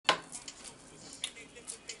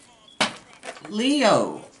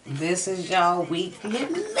Leo, this is y'all weekly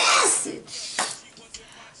message.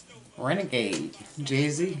 Renegade,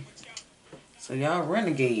 Jay-Z. So y'all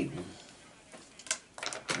renegading.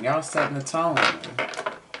 Y'all setting the tone.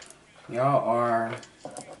 Y'all are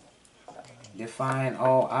defying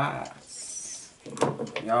all odds.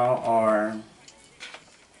 Y'all are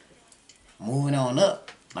moving on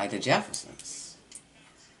up like the Jeffersons.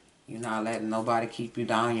 You're not letting nobody keep you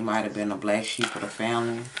down. You might have been a black sheep of the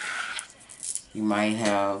family. You might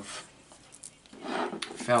have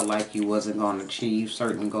felt like you wasn't going to achieve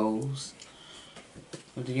certain goals.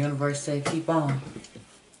 But the universe said, keep on.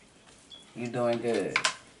 You're doing good.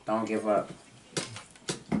 Don't give up.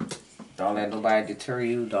 Don't let nobody deter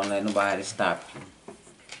you. Don't let nobody stop you.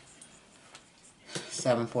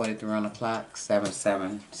 7:43 on the clock.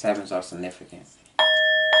 7-7. Sevens are significant.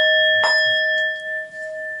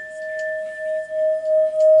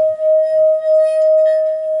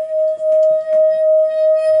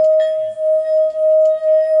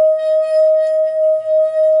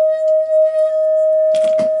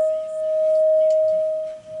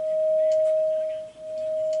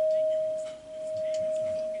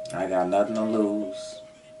 I got nothing to lose.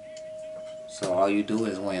 So all you do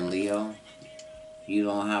is win, Leo. You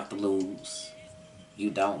don't have to lose.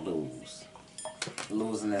 You don't lose.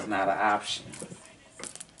 Losing is not an option.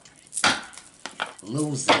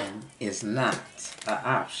 Losing is not an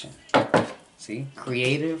option. See?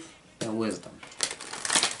 Creative and wisdom.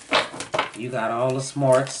 You got all the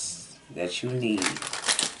smarts that you need.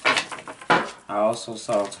 I also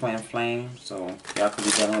saw twin flame, so y'all could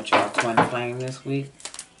be dealing with y'all twin flame this week.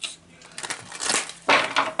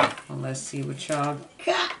 Well, let's see what y'all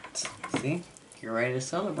got. See? Get ready to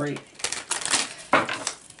celebrate.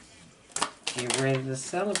 Get ready to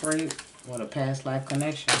celebrate with a past life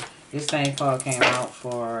connection. This thing card came out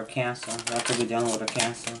for Cancer. Y'all could be dealing with a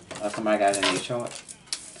Cancer. Or somebody got it in their chart.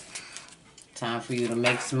 Time for you to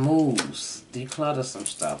make some moves. Declutter some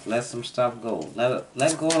stuff. Let some stuff go.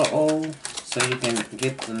 Let go of the old so you can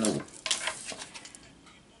get the new.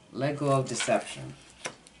 Let go of deception.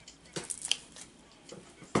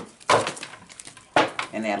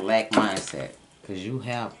 And that lack mindset. Because you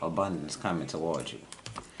have abundance coming towards you.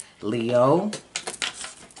 Leo.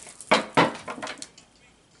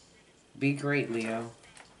 Be great, Leo.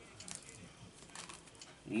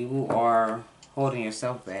 You are holding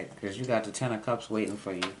yourself back because you got the 10 of Cups waiting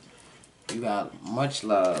for you. You got much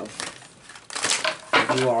love.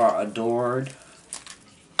 You are adored.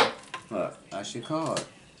 Look, that's your card.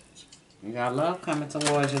 You got love coming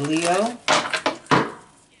towards you, Leo.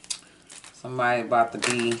 Somebody about to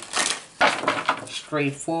be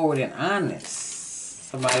straightforward and honest.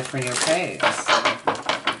 Somebody from your past.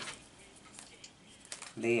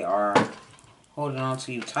 They are holding on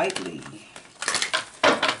to you tightly.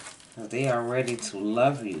 They are ready to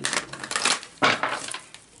love you.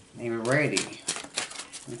 They're ready.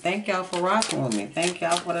 And thank y'all for rocking with me. Thank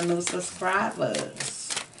y'all for the new subscribers.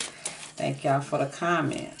 Thank y'all for the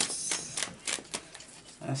comments.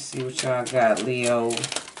 Let's see what y'all got, Leo.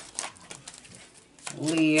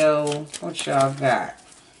 Leo, what y'all got?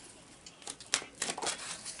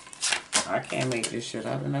 I can't make this shit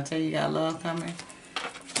up. And I tell you, you got love coming.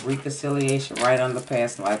 Reconciliation right on the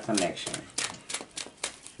past life connection.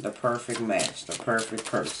 The perfect match. The perfect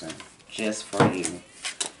person. Just for you.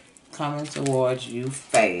 Coming towards you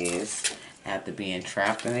fast. After being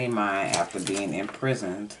trapped in their mind. After being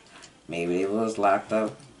imprisoned. Maybe they was locked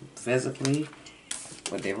up physically.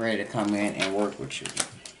 But they're ready to come in and work with you.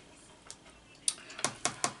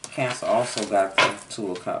 Cancer also got the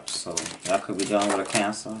 2 of Cups. So y'all could be dealing with a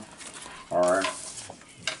Cancer. Or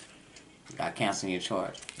got Cancer in your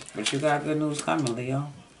chart. But you got good news coming,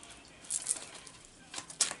 Leo.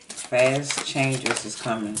 Fast changes is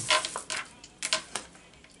coming.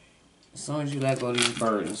 As soon as you let go of these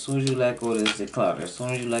burdens, as soon as you let go of this declutter, as soon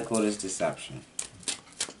as you let go of this deception.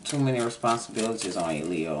 Too many responsibilities on you,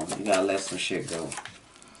 Leo. You gotta let some shit go.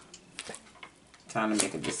 Time to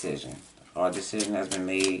make a decision. Our decision has been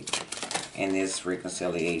made in this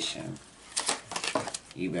reconciliation.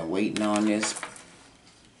 You've been waiting on this,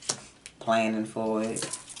 planning for it,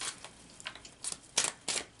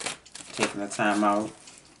 taking the time out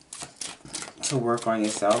to work on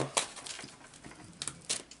yourself.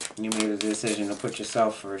 You made a decision to put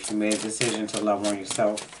yourself first. You made a decision to love on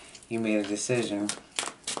yourself. You made a decision.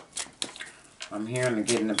 I'm hearing to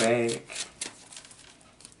get in the bag.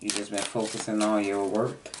 You just been focusing on your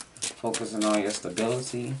work, focusing on your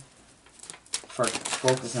stability,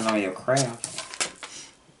 focusing on your craft.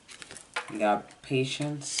 You got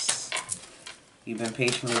patience. You've been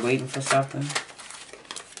patiently waiting for something.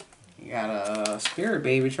 You got a spirit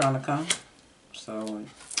baby trying to come. So,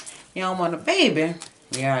 you don't want a baby.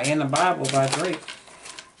 Yeah, in the Bible by Drake.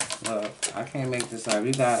 Look, I can't make this up.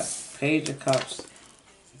 You got Page of Cups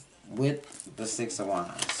with the Six of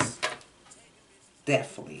Wands.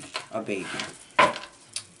 Definitely a baby.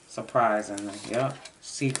 Surprisingly, yep.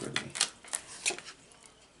 Secretly.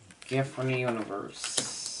 Gift from the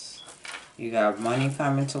universe. You got money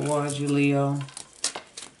coming towards you, Leo.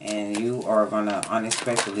 And you are going to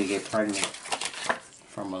unexpectedly get pregnant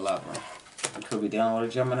from a lover. You could be dealing with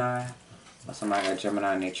a Gemini. Or somebody got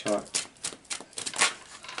Gemini in their chart.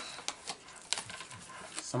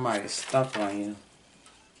 Somebody's stuck on you.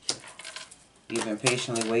 You've been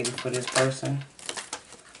patiently waiting for this person.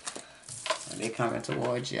 And they're coming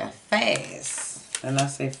towards you fast. And I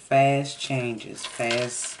say fast changes.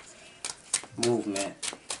 Fast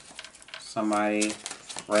movement. Somebody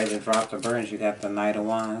ready to drop the burdens. You got the Knight of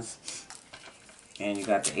Wands. And you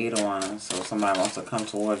got the Eight of Wands. So somebody wants to come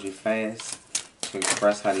towards you fast to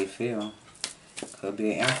express how they feel. Could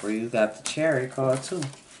be an Emperor. You got the Chariot card too.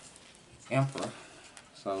 Emperor.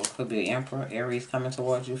 So it could be an Emperor. Aries coming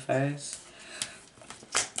towards you fast.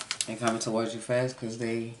 They coming towards you fast because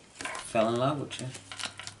they fell in love with you.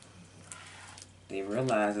 They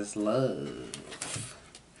realize it's love.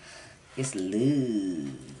 It's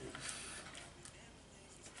love.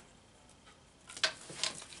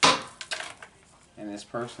 And this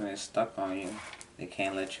person is stuck on you. They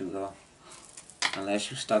can't let you go.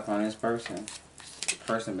 Unless you're stuck on this person. This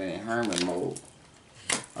person been in hermit mode.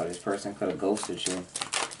 Or this person could have ghosted you.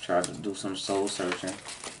 Tried to do some soul searching.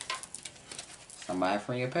 Somebody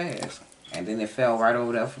from your past. And then it fell right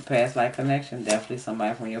over there for past life connection. Definitely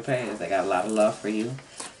somebody from your past. They got a lot of love for you.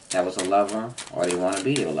 That was a lover. Or they want to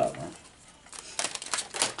be your lover.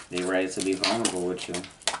 They ready to be vulnerable with you.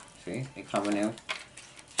 See? They coming in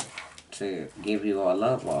to give you a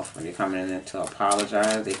love offer. They coming in to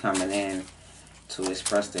apologize. They coming in to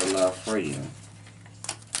express their love for you.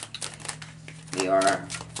 They are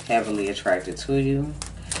heavily attracted to you.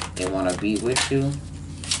 They want to be with you.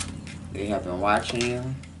 They have been watching you,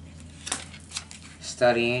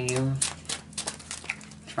 studying you,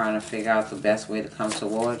 trying to figure out the best way to come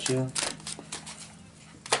towards you,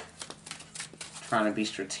 trying to be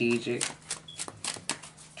strategic,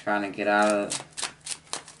 trying to get out of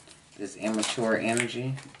this immature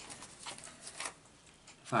energy.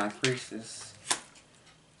 High Priestess.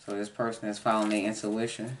 So this person is following their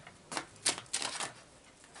intuition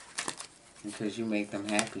because you make them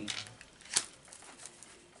happy.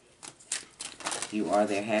 You are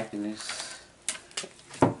their happiness.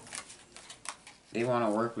 They want to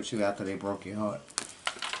work with you after they broke your heart.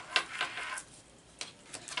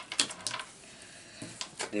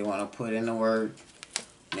 They want to put in the work.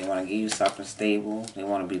 They want to give you something stable. They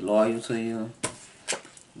want to be loyal to you.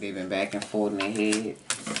 They've been back and forth in their head.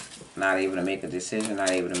 Not able to make a decision.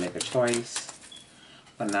 Not able to make a choice.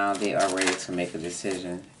 But now they are ready to make a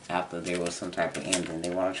decision after there was some type of ending. They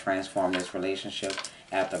want to transform this relationship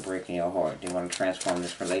after breaking your heart. They want to transform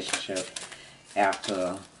this relationship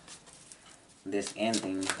after this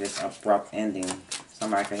ending, this abrupt ending.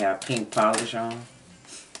 Somebody could have pink polish on.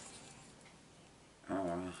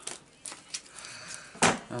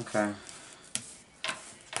 Okay.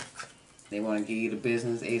 They want to give you the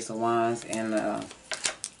business, Ace of Wands and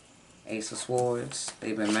Ace of Swords.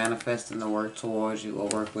 They've been manifesting to work towards you or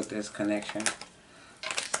work with this connection.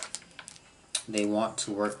 They want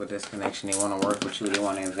to work with this connection. They want to work with you. They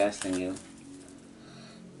want to invest in you.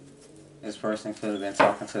 This person could have been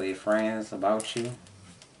talking to their friends about you.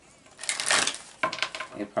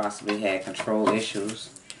 They possibly had control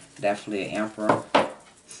issues. Definitely an Emperor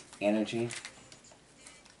energy.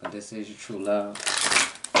 But this is your true love.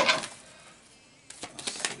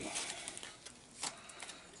 Let's see.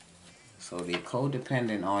 So they're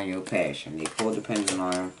codependent on your passion. They're codependent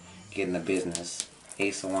on getting the business.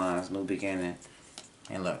 Ace of Wands, new beginning.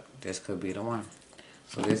 And look, this could be the one.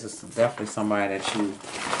 So this is definitely somebody that you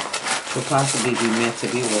could possibly be meant to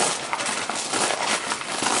be with.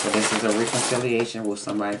 So this is a reconciliation with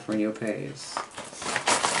somebody from your past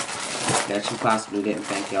that you possibly didn't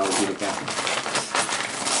think y'all would be together.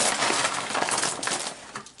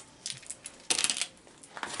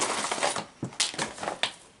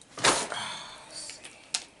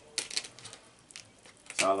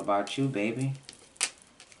 It's all about you, baby.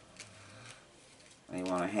 They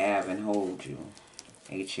want to have and hold you.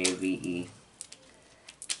 H-A-V-E.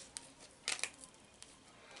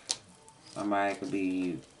 Somebody could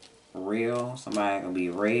be real. Somebody could be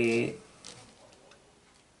red.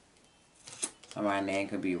 Somebody's name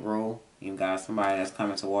could be Ro. You got somebody that's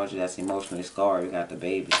coming towards you that's emotionally scarred. You got the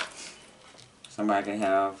baby. Somebody can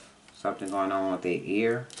have something going on with their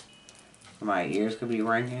ear. Somebody's ears could be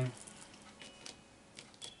ringing.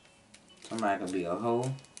 Somebody could be a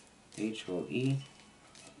hoe. H-O-E.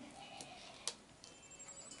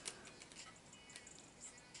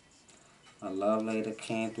 A love letter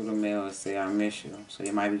came through the mail and say, I miss you. So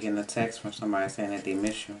you might be getting a text from somebody saying that they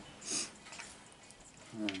miss you.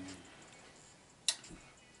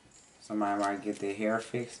 Somebody might get their hair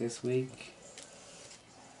fixed this week.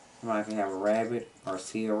 Somebody can have a rabbit or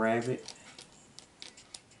see a rabbit.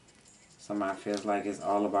 Somebody feels like it's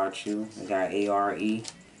all about you. They got A-R-E.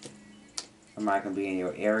 Somebody can be in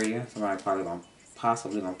your area. Somebody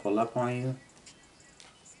possibly gonna pull up on you.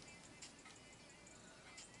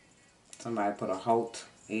 Somebody put a halt,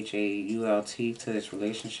 H-A-U-L-T, to this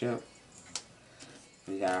relationship.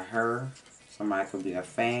 We got her. Somebody could be a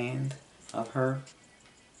fan of her.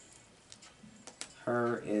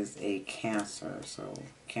 Her is a Cancer, so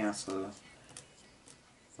Cancer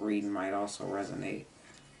reading might also resonate.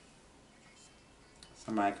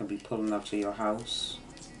 Somebody could be pulling up to your house.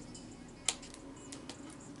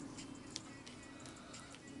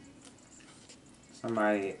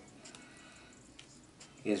 Somebody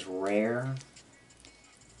is rare.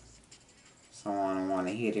 Someone want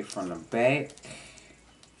to hit it from the back.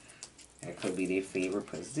 That could be their favorite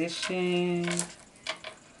position.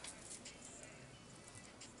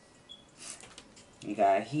 You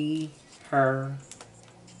got he, her.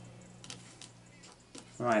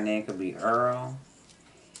 Somebody's name could be Earl.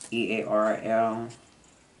 E-A-R-L.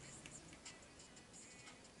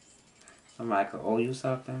 Somebody could owe you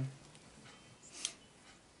something.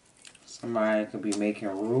 Somebody could be making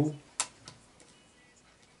roux.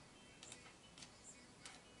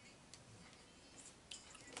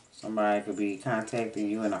 Somebody could be contacting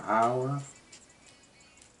you in an hour.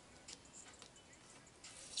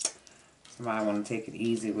 Somebody want to take it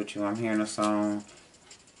easy with you. I'm hearing a song,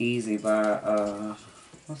 Easy, by,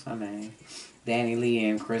 what's her name? Danny Lee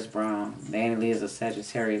and Chris Brown. Danny Lee is a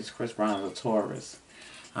Sagittarius. Chris Brown is a Taurus.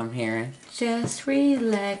 I'm hearing, just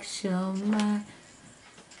relax your mind.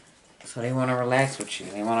 So they want to relax with you.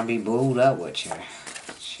 They want to be booed up with you.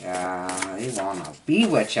 Child, they want to be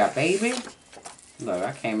with you, baby. Look,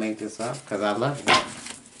 I can't make this up because I love you.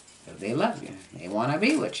 Because they love you. They want to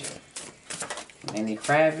be with you. Lenny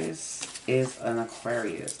Kravitz is an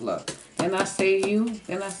Aquarius. Look, didn't I say you?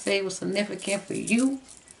 Didn't I say it was significant for you?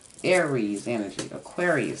 Aries energy,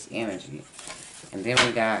 Aquarius energy. And then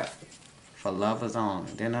we got for lovers on.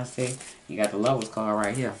 Didn't I say you got the lovers card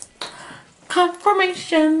right here?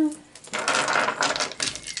 Confirmation.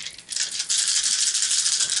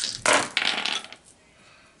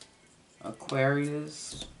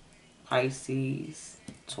 Aquarius, Pisces,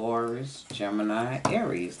 Taurus, Gemini,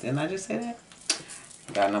 Aries. Didn't I just say that?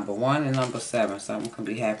 Got number 1 and number 7. Something could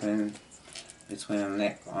be happening between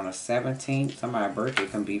them on the 17th. Somebody's birthday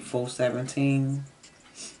can be 4/17.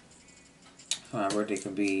 Somebody's birthday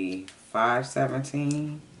could be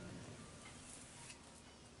 5/17.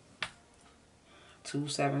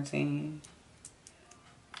 2/17.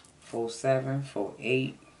 4/7,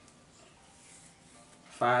 4/8,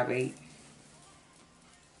 5/8.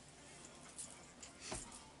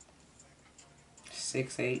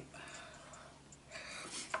 6/8.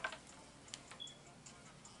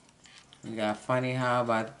 We got Funny How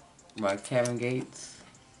by Kevin Gates.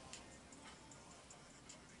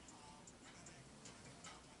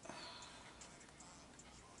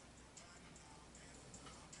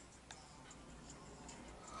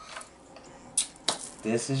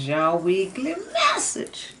 This is y'all weekly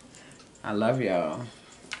message. I love y'all.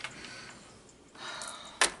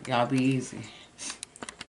 Y'all be easy.